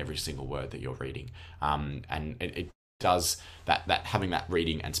analyzing every single word that you're reading. And it does that having that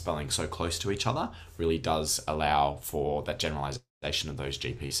reading and spelling so close to each other really does allow for that generalization of those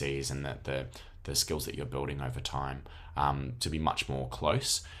GPCs and the skills that you're building over time to be much more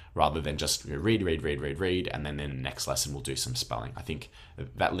close, rather than just read, and then in the next lesson we'll do some spelling. I think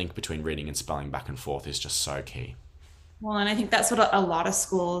that link between reading and spelling back and forth is just so key. Well, and I think that's what a lot of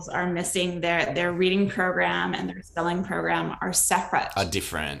schools are missing. Their reading program and their spelling program are separate. Are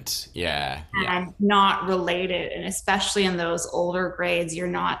different, yeah. And not related. And especially in those older grades, you're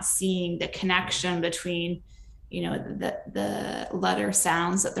not seeing the connection between, the letter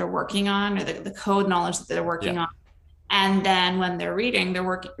sounds that they're working on, or the code knowledge that they're working on. And then when they're reading,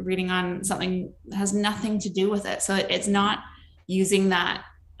 reading on something that has nothing to do with it. So it's not using that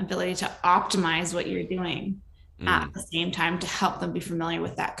ability to optimize what you're doing at Mm. the same time to help them be familiar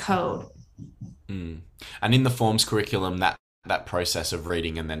with that code. Mm. And in the forms curriculum, that process of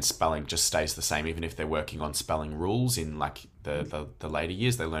reading and then spelling just stays the same, even if they're working on spelling rules in like the later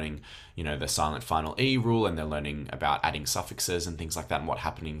years. They're learning, the silent final E rule, and they're learning about adding suffixes and things like that, and what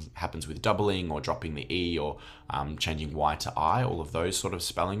happens with doubling or dropping the E, or changing Y to I, all of those sort of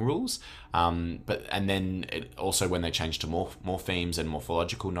spelling rules. And then also when they change to morphemes and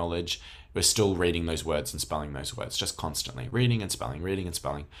morphological knowledge, we're still reading those words and spelling those words, just constantly reading and spelling, reading and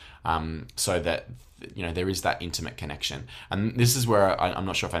spelling, so that there is that intimate connection. And this is where I'm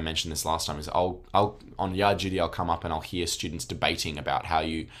not sure if I mentioned this last time. Is I'll on yard duty, I'll come up and I'll hear students debating about how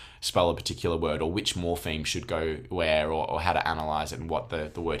you spell a particular word, or which morpheme should go where, or how to analyze it, and what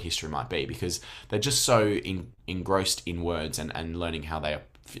the word history might be, because they're just so engrossed in words and learning how they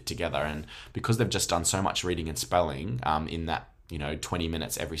fit together. And because they've just done so much reading and spelling in that 20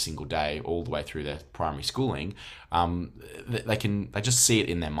 minutes every single day all the way through their primary schooling, they just see it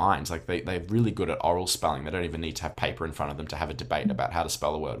in their minds. Like they're really good at oral spelling. They don't even need to have paper in front of them to have a debate about how to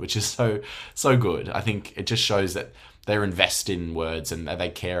spell a word, which is so good. I think it just shows that they're invested in words, and they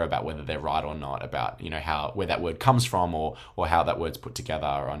care about whether they're right or not, about how, where that word comes from, or how that word's put together.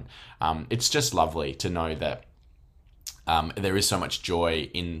 And it's just lovely to know that there is so much joy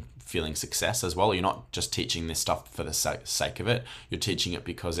in feeling success as well. You're not just teaching this stuff for the sake of it. You're teaching it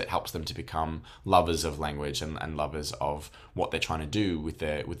because it helps them to become lovers of language, and lovers of what they're trying to do with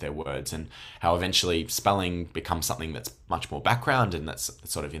their words, and how eventually spelling becomes something that's much more background, and that's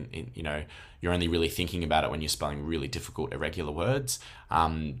sort of in you're only really thinking about it when you're spelling really difficult irregular words.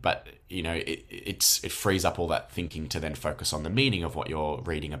 But it frees up all that thinking to then focus on the meaning of what you're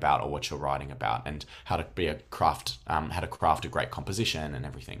reading about or what you're writing about, and how to craft a great composition and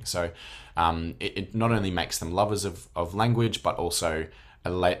everything. So it not only makes them lovers of language, but also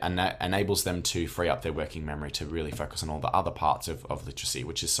enables them to free up their working memory to really focus on all the other parts of literacy,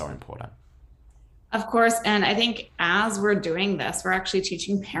 which is so important. Of course, and I think as we're doing this, we're actually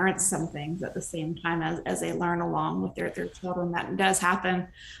teaching parents some things at the same time as they learn along with their children. That does happen.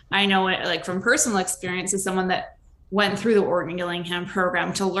 I know it, like from personal experience, as someone that went through the Orton Gillingham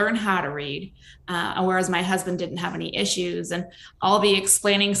program to learn how to read, whereas my husband didn't have any issues. And I'll be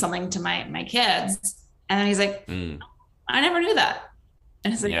explaining something to my kids, and then he's like, "I never knew that."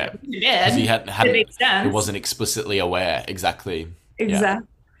 And it's like, Yeah, "You because he did. It makes he sense." wasn't explicitly aware. Exactly. Yeah. Exactly.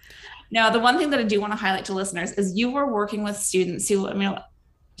 Now, the one thing that I do want to highlight to listeners is you were working with students who, I mean,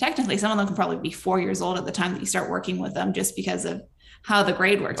 technically some of them could probably be 4 years old at the time that you start working with them, just because of how the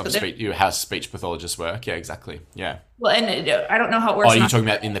grade works. How speech pathologists work. Yeah, exactly. Yeah. Well, and I don't know how it works. Oh, you're talking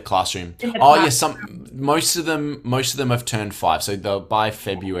about in the classroom. In the Yeah. Most of them have turned 5. So by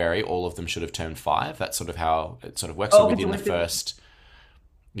February, all of them should have turned 5. That's sort of how it sort of works. So within the first.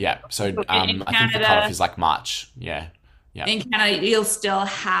 Yeah. So I think the cutoff is like March. Yeah. Yeah. In Canada, you'll still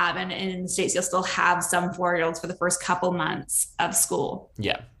have, and in the States, you'll still have some 4-year-olds for the first couple months of school.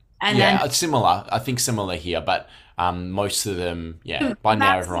 Yeah. And yeah, then it's similar. I think similar here, but most of them, by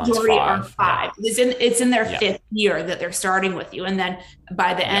now everyone's 5. Are 5. Yeah. It's in their 5th year that they're starting with you. And then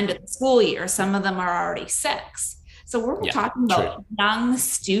by the end of the school year, some of them are already 6. So we're talking about young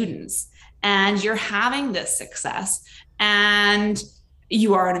students, and you're having this success, and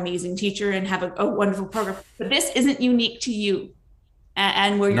you are an amazing teacher and have a wonderful program, but this isn't unique to you.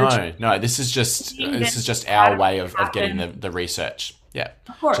 And where you're no, this is just our way of getting the research. Yeah,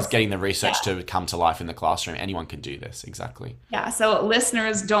 of course, just getting the research to come to life in the classroom. Anyone can do this. Exactly. Yeah. So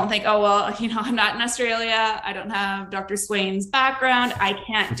listeners, don't think, oh well, I'm not in Australia. I don't have Dr. Swain's background. I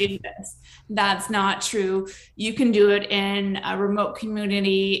can't do this. That's not true. You can do it in a remote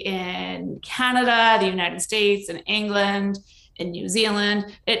community in Canada, the United States, and England, in New Zealand.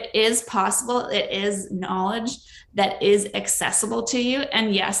 It is possible. It is knowledge that is accessible to you.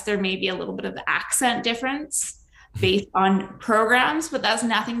 And yes, there may be a little bit of accent difference based on programs, but that's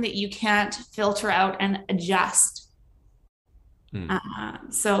nothing that you can't filter out and adjust.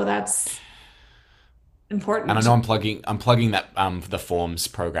 So that's important. And I know I'm plugging that the forms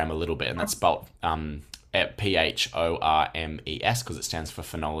program a little bit, and that's spelled PHORMES, because it stands for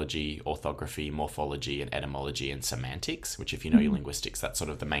phonology, orthography, morphology, and etymology and semantics, which, if you know your linguistics, that's sort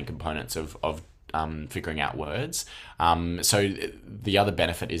of the main components of figuring out words. So the other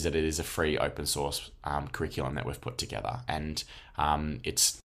benefit is that it is a free open source curriculum that we've put together, and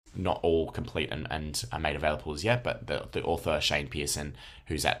it's not all complete and made available as yet, but the author Shane Pearson,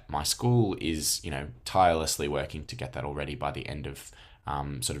 who's at my school, is tirelessly working to get that already by the end of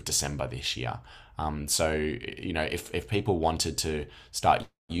sort of December this year. So if people wanted to start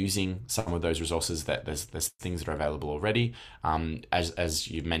using some of those resources, that there's things that are available already. As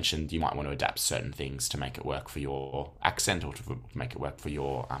you've mentioned, you might want to adapt certain things to make it work for your accent or to make it work for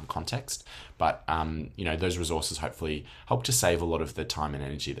your context. But those resources hopefully help to save a lot of the time and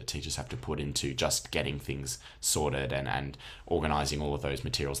energy that teachers have to put into just getting things sorted and organizing all of those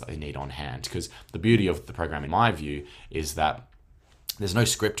materials that they need on hand. Because the beauty of the program, in my view, is that there's no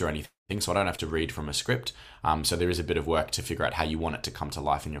script or anything, so I don't have to read from a script. So there is a bit of work to figure out how you want it to come to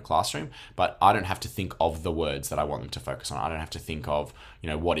life in your classroom, but I don't have to think of the words that I want them to focus on. I don't have to think of,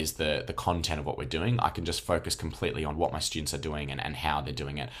 what is the content of what we're doing. I can just focus completely on what my students are doing and how they're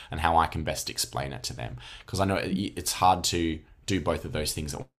doing it and how I can best explain it to them. Because I know it's hard to do both of those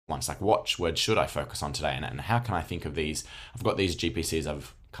things at once. Like, what words should I focus on today? And how can I think of these? I've got these GPCs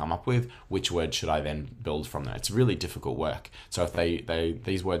I've come up with. Which word should I then build from them? It's really difficult work. So if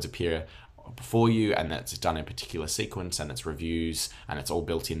these words appear before you and that's done in a particular sequence and it's reviews and it's all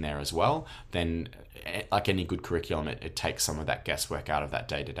built in there as well, then like any good curriculum, it takes some of that guesswork out of that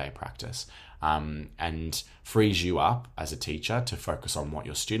day-to-day practice, and frees you up as a teacher to focus on what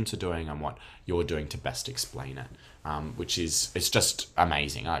your students are doing and what you're doing to best explain it, which is, it's just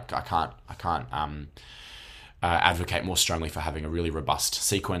amazing. I can't advocate more strongly for having a really robust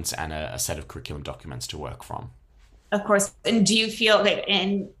sequence and a set of curriculum documents to work from. Of course. And do you feel that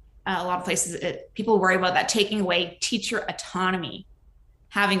in a lot of places, people worry about that taking away teacher autonomy,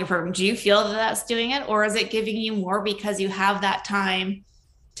 having a program? Do you feel that that's doing it, or is it giving you more because you have that time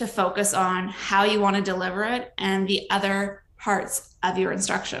to focus on how you want to deliver it and the other parts of your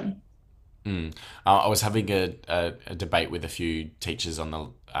instruction? I was having a debate with a few teachers on the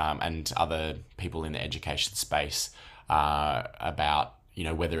and other people in the education space about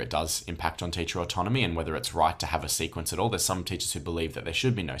whether it does impact on teacher autonomy and whether it's right to have a sequence at all. There's some teachers who believe that there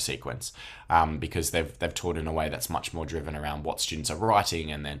should be no sequence because they've taught in a way that's much more driven around what students are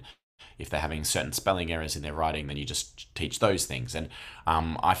writing, and then if they're having certain spelling errors in their writing, then you just teach those things. And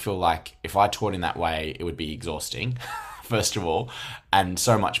I feel like if I taught in that way, it would be exhausting. First of all, and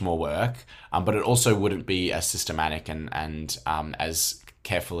so much more work, but it also wouldn't be as systematic and as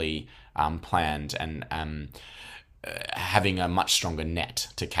carefully planned, and having a much stronger net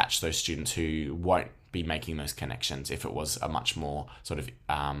to catch those students who won't be making those connections if it was a much more sort of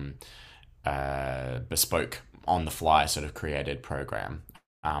bespoke, on the fly sort of created program.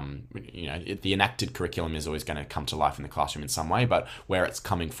 The enacted curriculum is always going to come to life in the classroom in some way, but where it's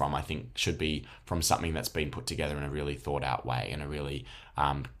coming from, I think, should be from something that's been put together in a really thought out way, in a really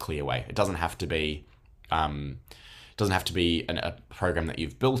clear way. It doesn't have to be a program that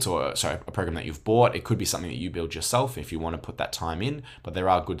you've built, a program that you've bought. It could be something that you build yourself if you want to put that time in, but there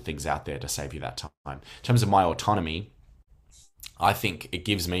are good things out there to save you that time. In terms of my autonomy, I think it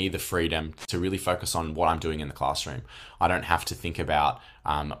gives me the freedom to really focus on what I'm doing in the classroom. I don't have to think about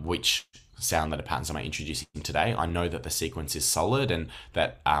which sound letter patterns am I introducing today. I know that the sequence is solid and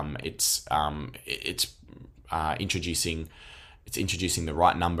that it's introducing the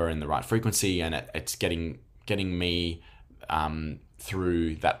right number and the right frequency, and it's getting me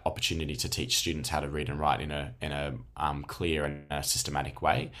through that opportunity to teach students how to read and write in a clear and a systematic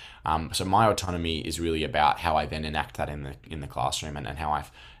way. So my autonomy is really about how I then enact that in the classroom and how I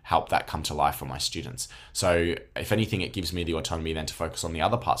help that come to life for my students. So if anything, it gives me the autonomy then to focus on the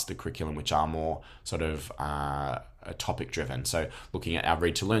other parts of the curriculum, which are more sort of topic driven. So looking at our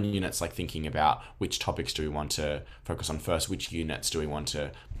read to learn units, like thinking about which topics do we want to focus on first, which units do we want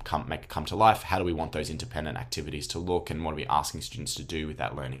to come to life, how do we want those independent activities to look, and what are we asking students to do with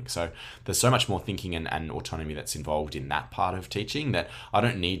that learning. So there's so much more thinking and autonomy that's involved in that part of teaching, that I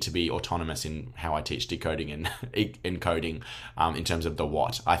don't need to be autonomous in how I teach decoding and encoding in terms of the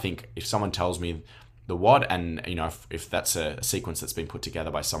what. I think if someone tells me the what, and if that's a sequence that's been put together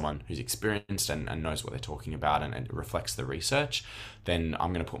by someone who's experienced and knows what they're talking about, and it reflects the research, then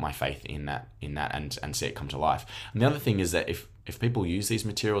I'm going to put my faith in that and see it come to life. And the other thing is that if people use these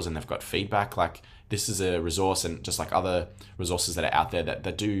materials and they've got feedback, like this is a resource, and just like other resources that are out there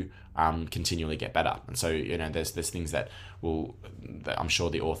that do continually get better. And so there's things that I'm sure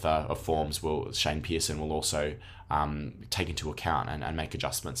the author of Forms Shane Pearson will also take into account and make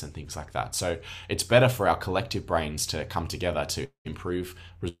adjustments and things like that. So it's better for our collective brains to come together to improve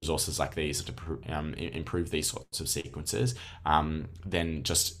resources like these, to improve these sorts of sequences, than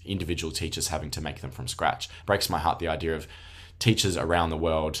just individual teachers having to make them from scratch. Breaks my heart, the idea of teachers around the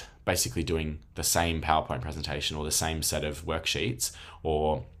world basically doing the same PowerPoint presentation or the same set of worksheets,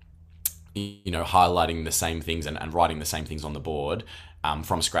 or highlighting the same things and writing the same things on the board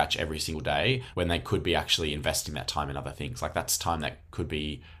from scratch every single day, when they could be actually investing that time in other things. Like that's time that could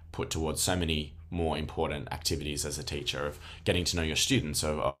be put towards so many more important activities as a teacher, of getting to know your students,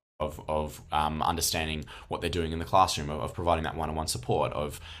 of understanding what they're doing in the classroom, of providing that one-on-one support,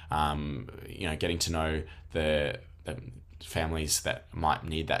 of getting to know the families that might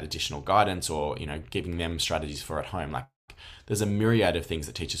need that additional guidance, or giving them strategies for at home. Like, there's a myriad of things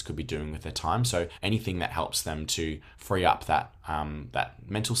that teachers could be doing with their time. So anything that helps them to free up that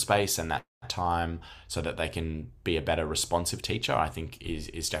mental space and that time so that they can be a better responsive teacher, I think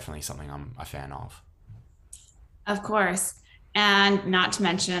is definitely something I'm a fan of. Of course. And not to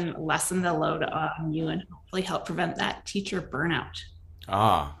mention lessen the load on you and hopefully help prevent that teacher burnout.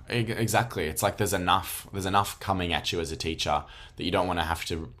 Exactly. It's like there's enough coming at you as a teacher that you don't want to have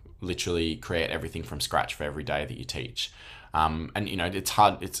to literally create everything from scratch for every day that you teach. And it's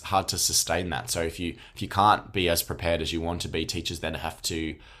hard to sustain that. So if you can't be as prepared as you want to be, teachers then have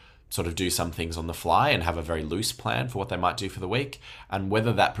to sort of do some things on the fly and have a very loose plan for what they might do for the week. And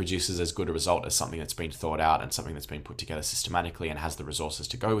whether that produces as good a result as something that's been thought out and something that's been put together systematically and has the resources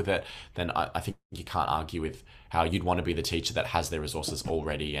to go with it, then I think you can't argue with how you'd want to be the teacher that has their resources all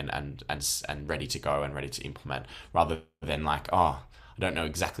ready and ready to go and ready to implement, rather than like, oh, I don't know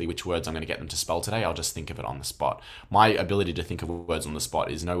exactly which words I'm going to get them to spell today. I'll just think of it on the spot. My ability to think of words on the spot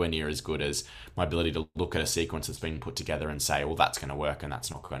is nowhere near as good as my ability to look at a sequence that's been put together and say, well, that's going to work and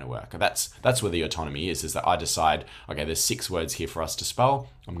that's not going to work. That's where the autonomy is that I decide, okay, there's 6 words here for us to spell.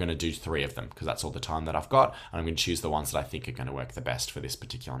 I'm going to do 3 of them because that's all the time that I've got. And I'm going to choose the ones that I think are going to work the best for this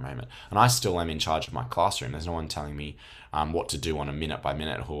particular moment. And I still am in charge of my classroom. There's no one telling me what to do on a minute by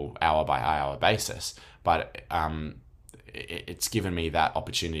minute or hour by hour basis. But it's given me that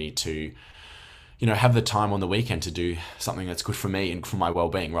opportunity to have the time on the weekend to do something that's good for me and for my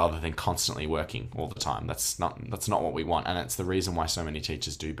well-being, rather than constantly working all the time. That's not what we want, and it's the reason why so many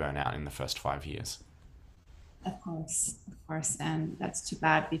teachers do burn out in the first 5 years. Of course, and that's too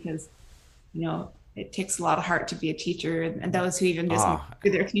bad because it takes a lot of heart to be a teacher, and those who even just Ah, do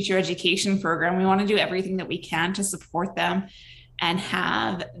their teacher education program, we want to do everything that we can to support them and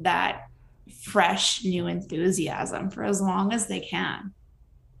have that fresh new enthusiasm for as long as they can.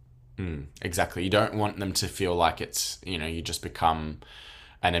 exactly. You don't want them to feel like it's you just become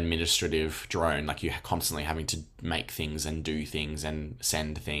an administrative drone, like you're constantly having to make things and do things and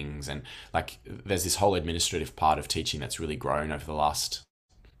send things, and like there's this whole administrative part of teaching that's really grown over the last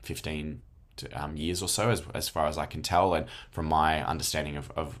 15 years or so, as far as I can tell, and from my understanding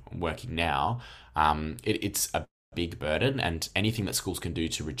of working now, it's a big burden, and anything that schools can do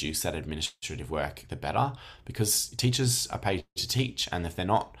to reduce that administrative work, the better, because teachers are paid to teach, and if they're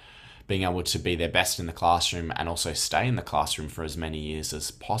not being able to be their best in the classroom and also stay in the classroom for as many years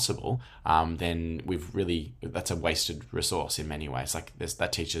as possible, then that's a wasted resource in many ways. Like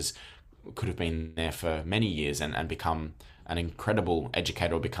that teachers could have been there for many years and become an incredible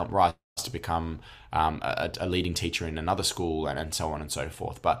educator, or rise to become a leading teacher in another school, and so on and so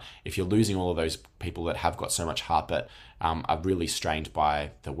forth. But if you're losing all of those people that have got so much heart but are really strained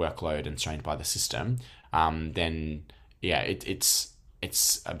by the workload and strained by the system, then yeah, it's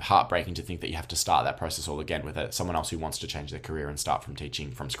heartbreaking to think that you have to start that process all again with someone else who wants to change their career and start from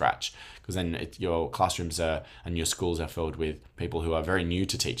teaching from scratch. Because then your classrooms and your schools are filled with people who are very new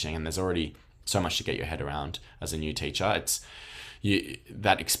to teaching, and there's already so much to get your head around as a new teacher.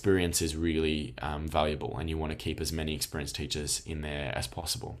 That experience is really valuable, and you want to keep as many experienced teachers in there as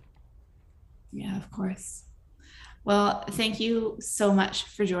possible. Yeah, of course. Well, thank you so much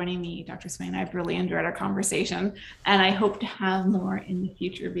for joining me, Dr. Swain. I've really enjoyed our conversation, and I hope to have more in the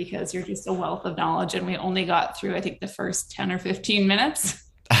future because you're just a wealth of knowledge, and we only got through, I think, the first 10 or 15 minutes.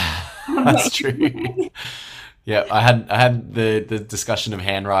 That's true. Yeah, I had the discussion of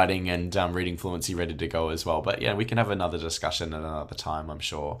handwriting and reading fluency ready to go as well. But yeah, we can have another discussion at another time, I'm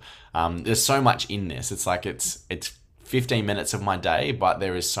sure. There's so much in this. It's like it's 15 minutes of my day, but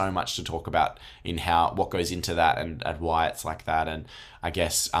there is so much to talk about in what goes into that, and why it's like that, and I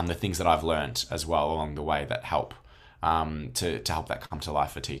guess the things that I've learned as well along the way that help to help that come to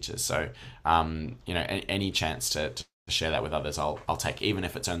life for teachers. So any chance to share that with others, I'll take, even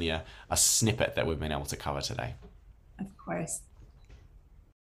if it's only a snippet that we've been able to cover today. Of course.